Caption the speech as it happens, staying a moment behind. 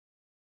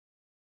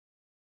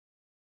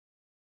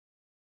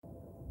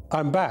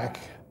I'm back,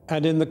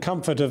 and in the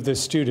comfort of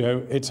this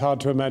studio, it's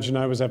hard to imagine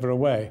I was ever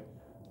away.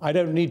 I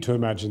don't need to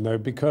imagine, though,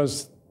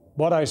 because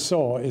what I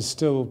saw is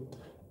still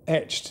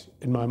etched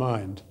in my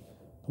mind.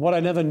 What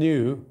I never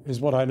knew is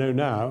what I know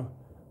now,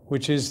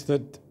 which is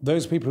that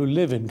those people who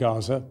live in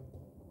Gaza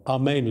are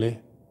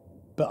mainly,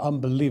 but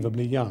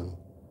unbelievably young.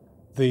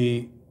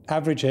 The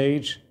average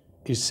age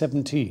is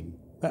 17.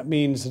 That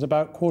means that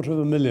about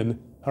 250,000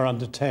 are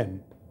under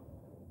 10.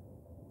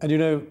 And you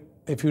know,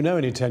 if you know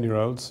any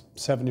 10-year-olds,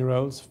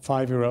 7-year-olds,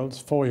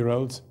 5-year-olds,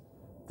 4-year-olds,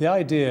 the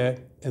idea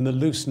in the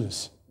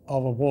looseness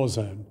of a war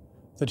zone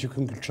that you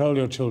can control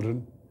your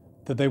children,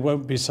 that they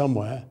won't be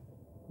somewhere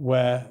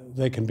where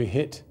they can be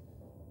hit,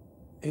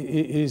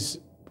 is,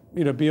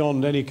 you know,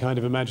 beyond any kind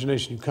of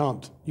imagination.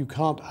 You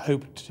can't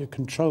hope to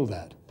control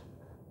that.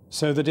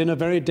 So that in a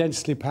very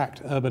densely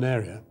packed urban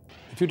area,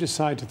 if you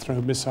decide to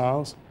throw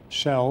missiles,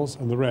 shells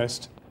and the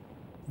rest,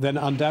 then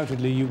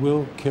undoubtedly you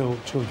will kill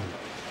children.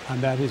 And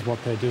that is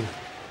what they're doing.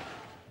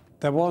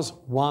 There was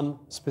one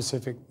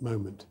specific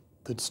moment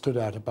that stood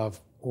out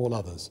above all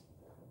others,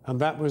 and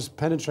that was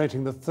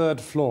penetrating the 3rd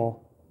floor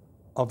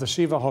of the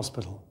Shifa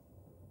hospital,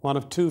 one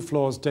of 2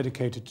 floors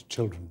dedicated to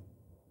children.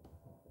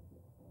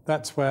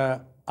 That's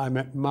where I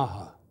met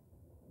Maha,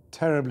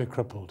 terribly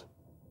crippled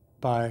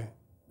by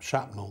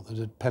shrapnel that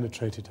had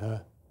penetrated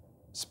her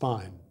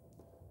spine.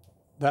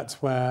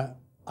 That's where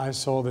I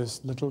saw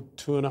this little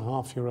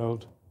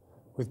 2.5-year-old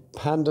with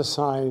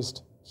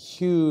panda-sized,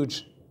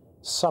 huge,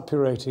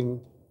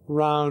 suppurating,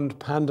 round,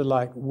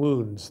 panda-like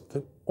wounds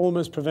that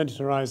almost prevented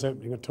her eyes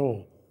opening at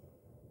all.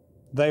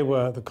 They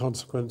were the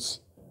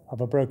consequence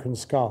of a broken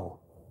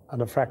skull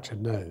and a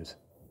fractured nose.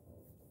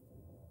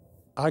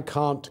 I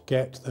can't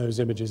get those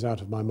images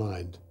out of my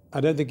mind. I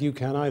don't think you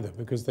can either,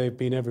 because they've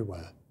been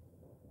everywhere.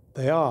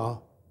 They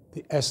are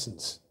the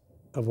essence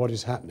of what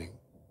is happening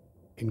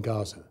in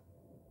Gaza.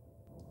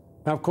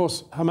 Now, of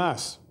course,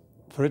 Hamas,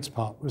 for its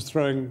part, was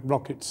throwing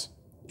rockets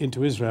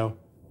into Israel,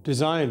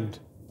 designed,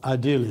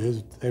 ideally,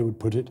 as they would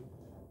put it,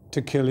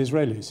 to kill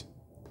Israelis.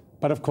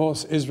 But of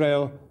course,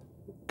 Israel,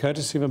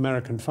 courtesy of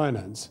American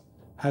finance,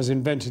 has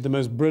invented the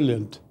most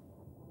brilliant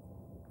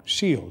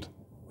shield,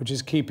 which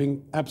is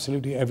keeping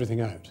absolutely everything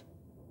out.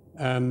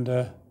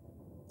 And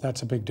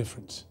that's a big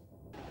difference.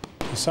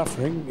 The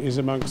suffering is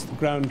amongst the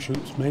ground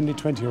troops, mainly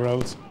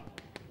 20-year-olds,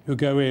 who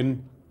go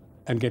in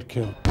and get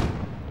killed.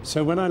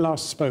 So when I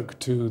last spoke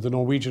to the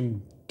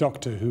Norwegian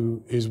doctor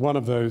who is one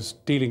of those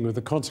dealing with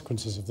the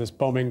consequences of this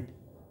bombing,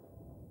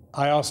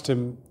 I asked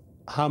him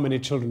how many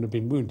children have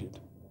been wounded.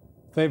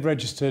 They've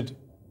registered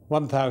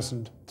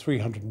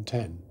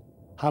 1,310.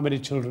 How many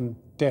children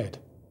dead?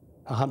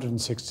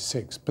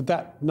 166. But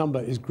that number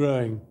is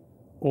growing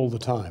all the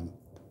time.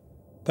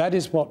 That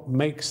is what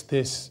makes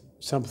this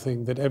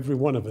something that every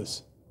one of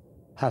us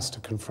has to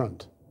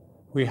confront.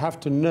 We have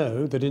to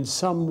know that in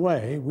some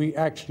way we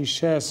actually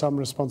share some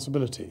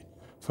responsibility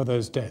for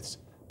those deaths,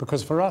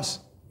 because for us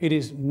it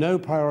is no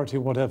priority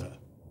whatever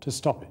to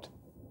stop it.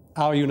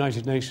 Our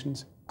United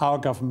Nations, our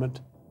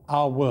government,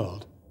 our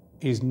world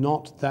is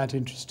not that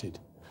interested.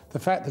 The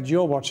fact that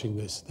you're watching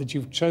this, that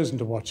you've chosen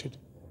to watch it,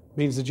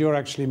 means that you're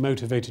actually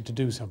motivated to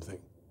do something.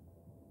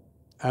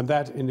 And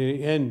that, in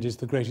the end, is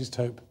the greatest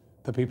hope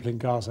the people in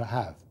Gaza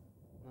have.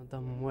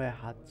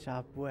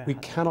 We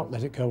cannot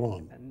let it go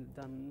on.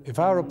 If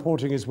our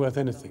reporting is worth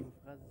anything,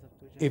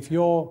 if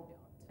your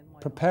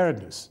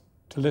preparedness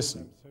to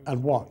listen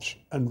and watch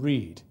and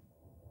read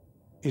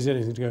is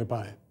anything to go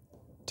by,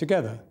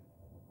 together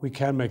we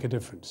can make a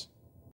difference.